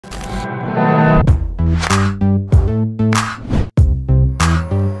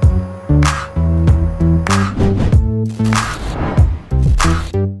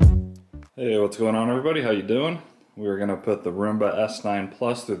going on, everybody? How you doing? We're going to put the Roomba S9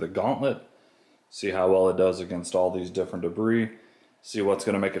 Plus through the gauntlet, see how well it does against all these different debris, see what's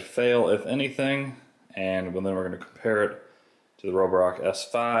going to make it fail, if anything, and then we're going to compare it to the Roborock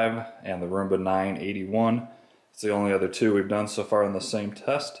S5 and the Roomba 981. It's the only other two we've done so far in the same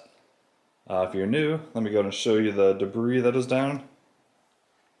test. If you're new, let me go and show you the debris that is down.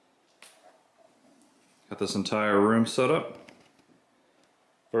 Got this entire room set up.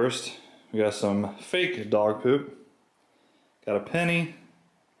 First, we got some fake dog poop. Got a penny,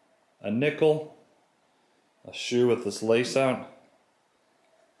 a nickel, a shoe with this lace out.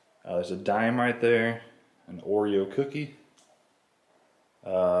 There's a dime right there, an Oreo cookie,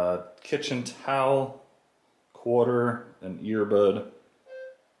 kitchen towel, quarter, an earbud,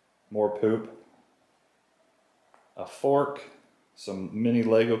 more poop, a fork, some mini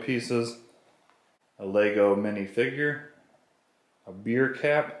Lego pieces, a Lego mini figure, a beer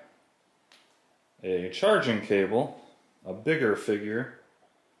cap, a charging cable, a bigger figure,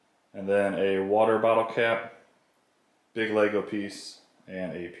 and then a water bottle cap, big Lego piece,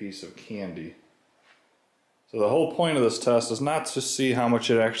 and a piece of candy. So the whole point of this test is not to see how much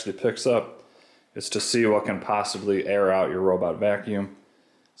it actually picks up, it's to see what can possibly air out your robot vacuum,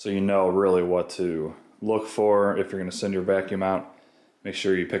 so you know really what to look for if you're going to send your vacuum out. Make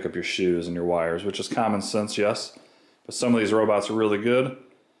sure you pick up your shoes and your wires, which is common sense, yes. But some of these robots are really good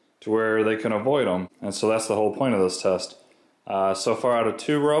to where they can avoid them. And so that's the whole point of this test. So far out of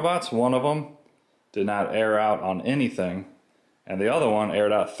 2 robots, one of them did not air out on anything, and the other one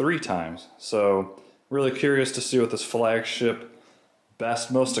aired out 3 times. So really curious to see what this flagship,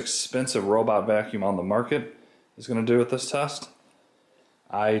 best, most expensive robot vacuum on the market is going to do with this test.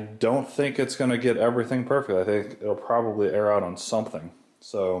 I don't think it's going to get everything perfect. I think it'll probably air out on something.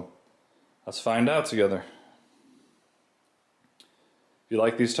 So let's find out together. If you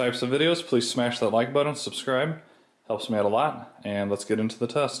like these types of videos, please smash that like button, subscribe, helps me out a lot, and let's get into the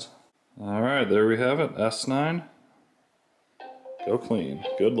test. Alright, there we have it, S9. Go clean.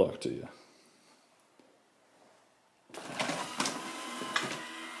 Good luck to you.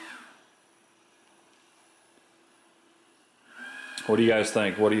 What do you guys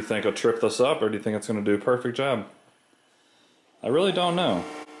think? What do you think will trip this up, or do you think it's going to do a perfect job? I really don't know.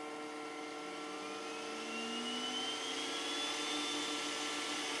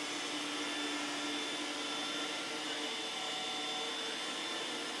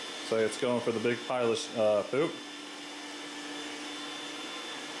 So it's going for the big pile of poop.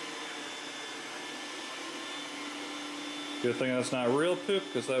 Good thing that's not real poop,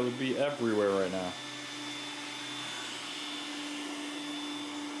 because that would be everywhere right now.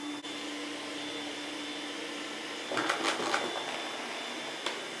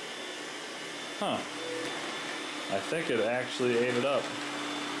 Huh. I think it actually ate it up.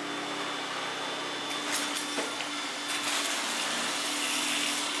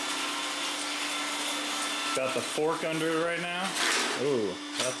 Got the fork under it right now. Ooh,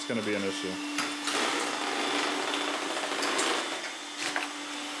 that's going to be an issue.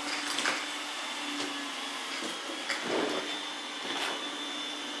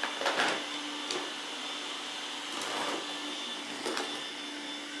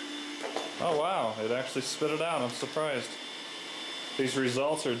 Oh wow, it actually spit it out. I'm surprised. These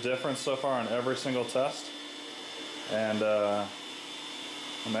results are different so far on every single test. And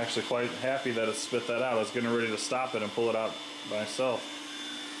I'm actually quite happy that it spit that out. I was getting ready to stop it and pull it out by myself.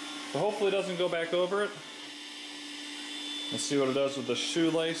 So hopefully it doesn't go back over it. Let's see what it does with the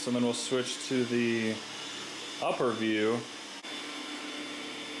shoelace, and then we'll switch to the upper view.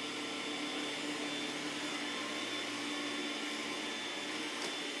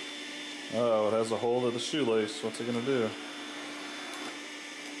 Oh, it has a hold of the shoelace. What's it gonna do?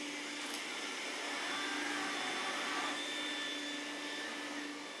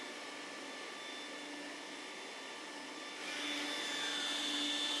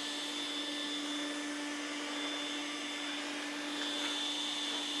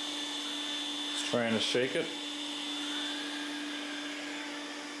 Trying to shake it.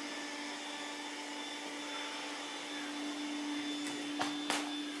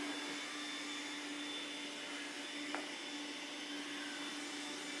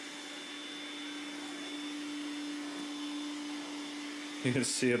 You can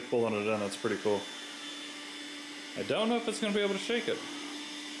see it pulling it in. That's pretty cool. I don't know if it's going to be able to shake it.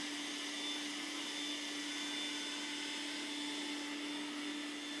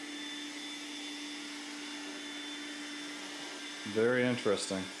 Very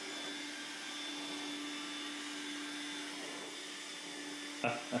interesting.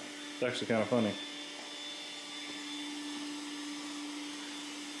 It's actually kind of funny.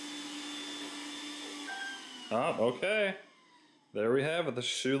 Oh, okay. There we have it. The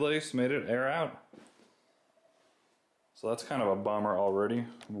shoelace made it air out. So that's kind of a bummer already.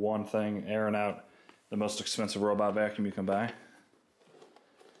 One thing airing out the most expensive robot vacuum you can buy.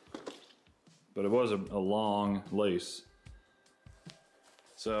 But it was a long lace.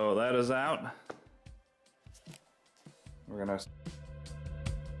 So that is out. We're gonna...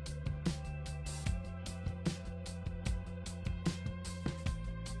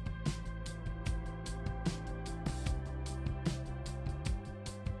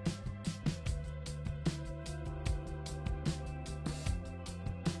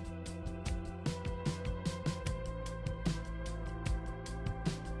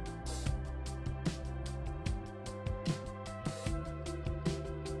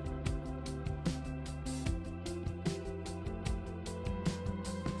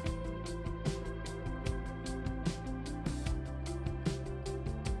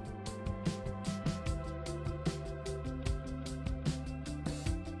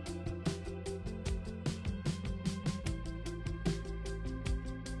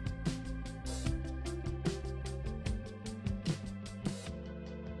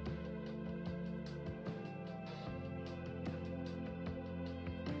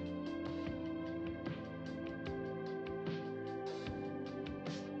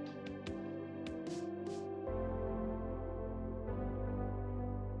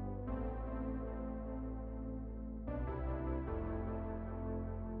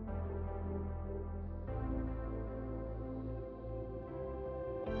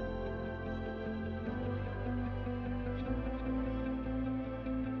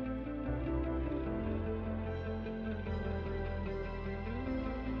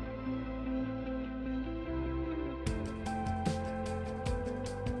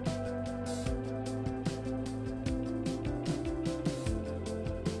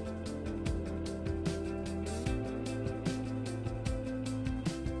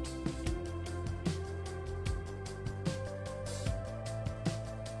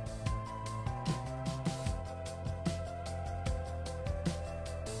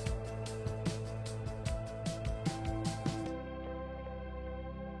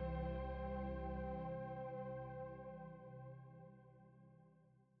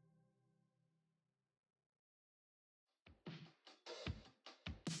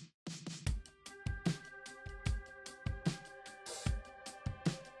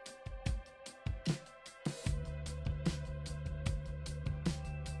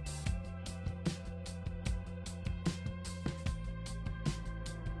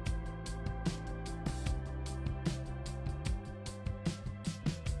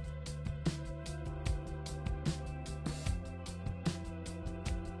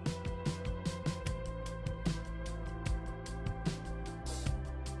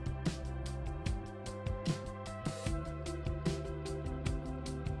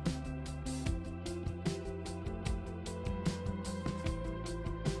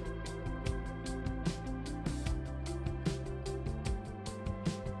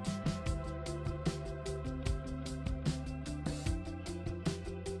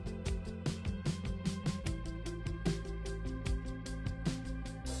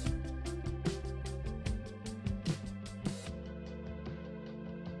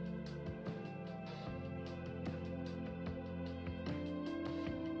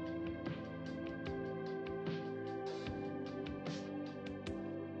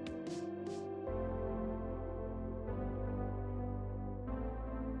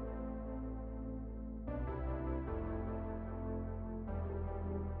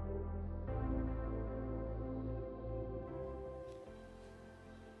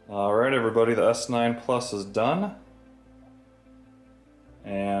 Alright everybody, the S9 Plus is done.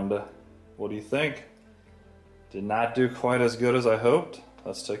 And what do you think? Did not do quite as good as I hoped.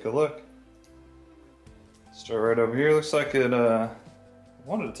 Let's take a look. Start right over here. Looks like it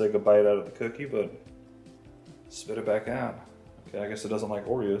wanted to take a bite out of the cookie, but spit it back out. Okay, I guess it doesn't like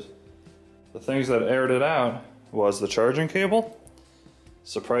Oreos. The things that aired it out was the charging cable.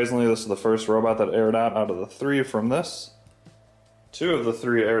 Surprisingly, this is the first robot that aired out of the 3 from this. 2 of the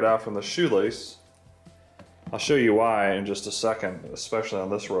 3 aired out from the shoelace. I'll show you why in just a second, especially on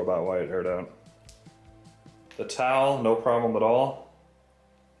this robot, why it aired out. The towel, no problem at all.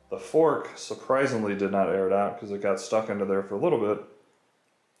 The fork, surprisingly, did not air it out because it got stuck into there for a little bit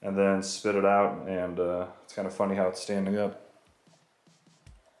and then spit it out, and it's kind of funny how it's standing up.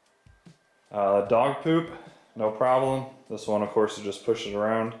 Dog poop, no problem. This one, of course, you just push it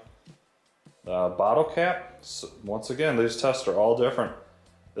around. Bottle cap, so once again, these tests are all different.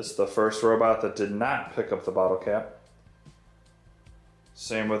 This is the first robot that did not pick up the bottle cap.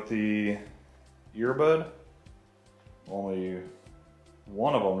 Same with the earbud. only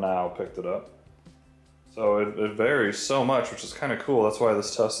one of them now picked it up. So it varies so much, which is kind of cool. That's why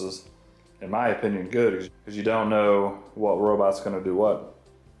this test is, in my opinion, good, because you don't know what robot's going to do what.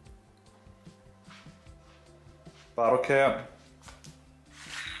 Bottle cap,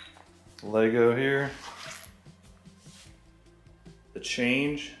 Lego here. The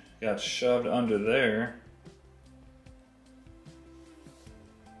change got shoved under there.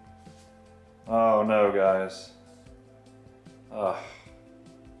 Oh no, guys. We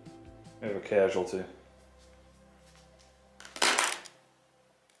have a casualty.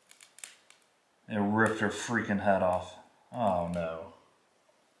 It ripped her freaking head off. Oh no.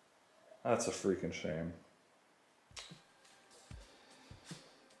 That's a freaking shame.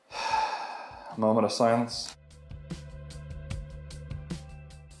 Moment of silence.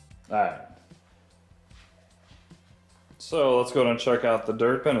 Alright. So let's go ahead and check out the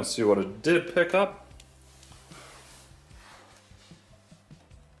dirt bin and see what it did pick up.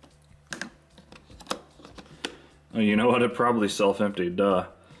 Oh, you know what? It probably self-emptied, duh.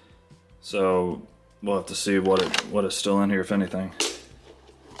 So we'll have to see what is still in here, if anything.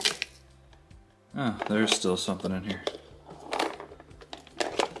 Oh, there's still something in here.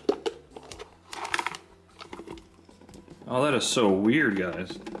 Oh, that is so weird,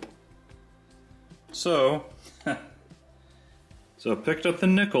 guys. So, so I picked up the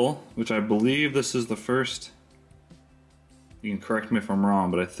nickel, which I believe this is the first. You can correct me if I'm wrong,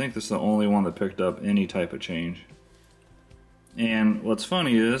 but I think this is the only one that picked up any type of change. And what's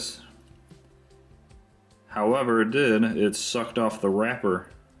funny is, however it did, it sucked off the wrapper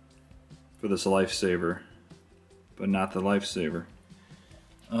for this lifesaver, but not the lifesaver.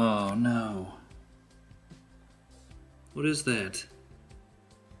 Oh no. What is that?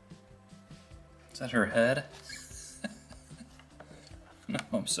 Is that her head? No,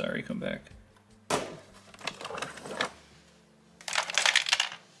 I'm sorry, come back.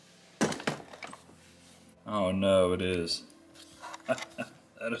 Oh no, it is.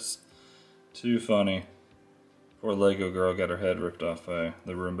 That is too funny. Poor Lego girl got her head ripped off by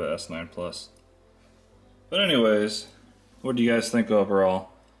the Roomba S9 Plus. But anyways, what do you guys think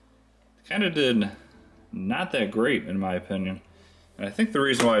overall? Kind of did not that great in my opinion. And I think the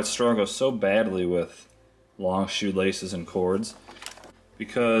reason why it struggles so badly with long shoelaces and cords,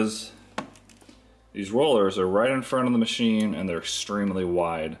 because these rollers are right in front of the machine and they're extremely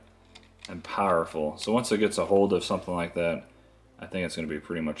wide and powerful. So once it gets a hold of something like that, I think it's going to be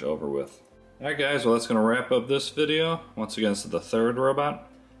pretty much over with. Alright guys, well that's going to wrap up this video. Once again, this is the third robot.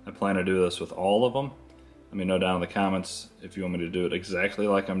 I plan to do this with all of them. Let me know down in the comments if you want me to do it exactly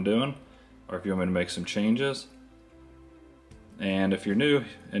like I'm doing, or if you want me to make some changes. And if you're new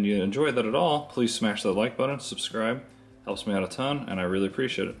and you enjoyed that at all, please smash that like button, subscribe. Helps me out a ton, and I really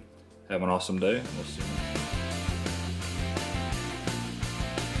appreciate it. Have an awesome day. We'll see you next time.